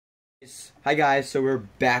Hi guys, so we're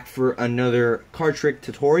back for another card trick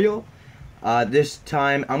tutorial. This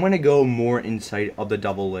time I'm going to go more inside of the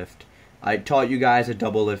double lift. I taught you guys a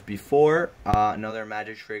double lift before, another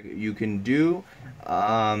magic trick you can do.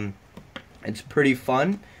 It's pretty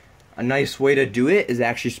fun. A nice way to do it is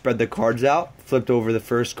actually spread the cards out, flipped over the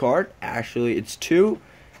first card. Actually it's 2,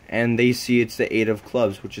 and they see it's the 8 of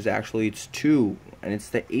clubs, which is actually it's 2, and it's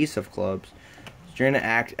the ace of clubs. You're going to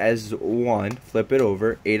act as 1, flip it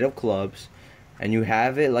over, 8 of clubs, and you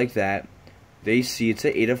have it like that. They see it's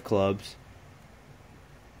the 8 of clubs,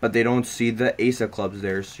 but they don't see the ace of clubs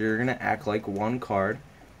there, so you're going to act like 1 card.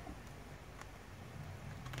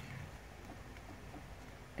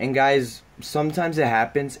 And guys, sometimes it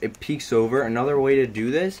happens, it peeks over. Another way to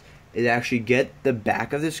do this is actually get the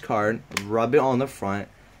back of this card, rub it on the front,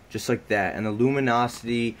 just like that, and the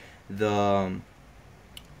luminosity, the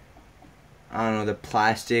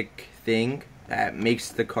plastic thing that makes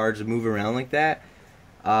the cards move around like that,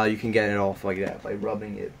 you can get it off like that by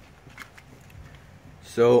rubbing it.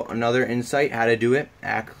 So another insight how to do it,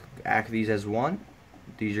 act these as 1.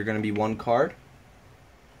 These are going to be 1 card,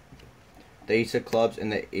 the ace of clubs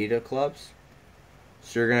and the 8 of clubs.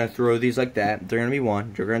 So you're going to throw these like that. They're going to be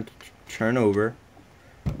 1. You're going to turn over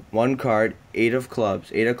 1 card, 8 of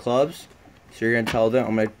clubs, 8 of clubs. So you're going to tell them,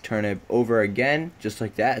 I'm going to turn it over again, just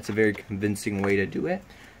like that. It's a very convincing way to do it.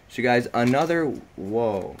 So guys,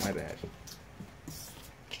 whoa, my bad.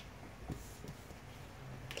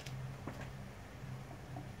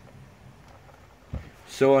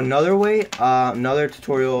 So another way, another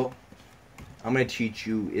tutorial I'm going to teach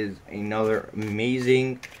you is another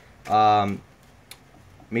amazing,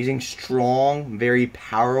 strong, very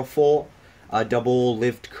powerful double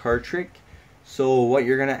lift card trick. So what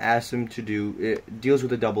you're going to ask them to do, it deals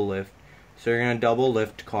with a double lift. So you're going to double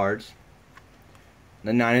lift cards,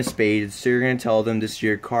 the 9 of spades. So you're going to tell them this is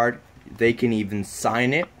your card. They can even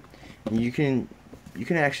sign it. And you can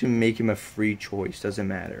actually make them a free choice, doesn't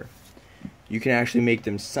matter. You can actually make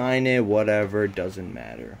them sign it, whatever, doesn't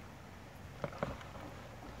matter.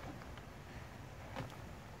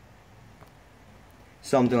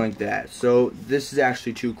 Something like that. So this is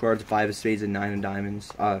actually 2 cards, 5 of spades and 9 of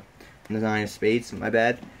diamonds. The 9 of spades, my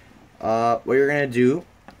bad. What you're gonna do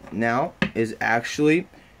now is actually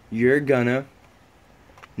you're gonna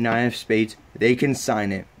 9 of spades. They can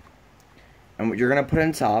sign it, and what you're gonna put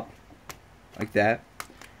on top like that,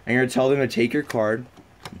 and you're gonna tell them to take your card.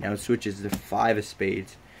 Now it switches to 5 of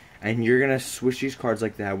spades, and you're gonna switch these cards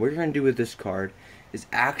like that. What you're gonna do with this card is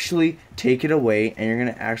actually take it away, and you're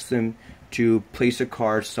gonna ask them to place a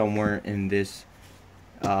card somewhere in this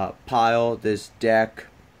pile, this deck.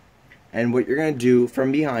 And what you're going to do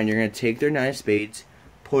from behind, you're going to take their 9 of spades,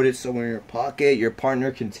 put it somewhere in your pocket. Your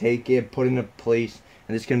partner can take it, put it in a place,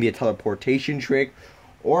 and this is going to be a teleportation trick.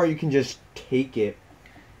 Or you can just take it,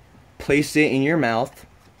 place it in your mouth,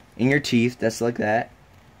 in your teeth, that's like that.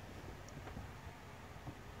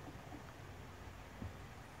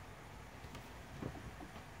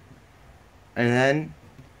 And then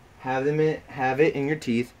have it in your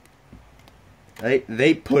teeth.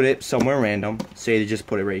 They put it somewhere random. Say they just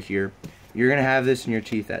put it right here. You're going to have this in your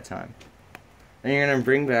teeth that time. Then you're going to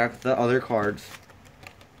bring back the other cards.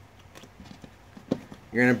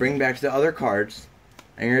 You're going to bring back the other cards.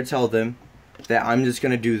 And you're going to tell them that I'm just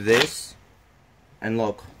going to do this. And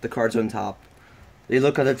look, the card's on top. They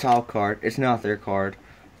look at the top card. It's not their card.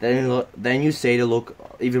 Then you say to look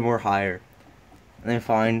even more higher. And they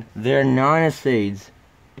find their 9 of spades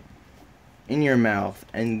in your mouth,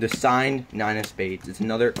 and the signed 9 of spades. It's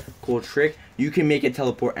another cool trick. You can make it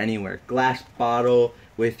teleport anywhere. Glass bottle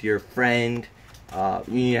with your friend. You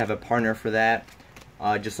need to have a partner for that.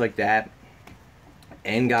 Just like that.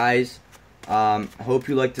 And guys, hope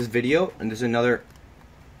you liked this video. And there's another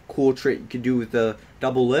cool trick you can do with the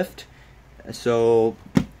double lift. So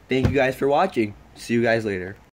thank you guys for watching. See you guys later.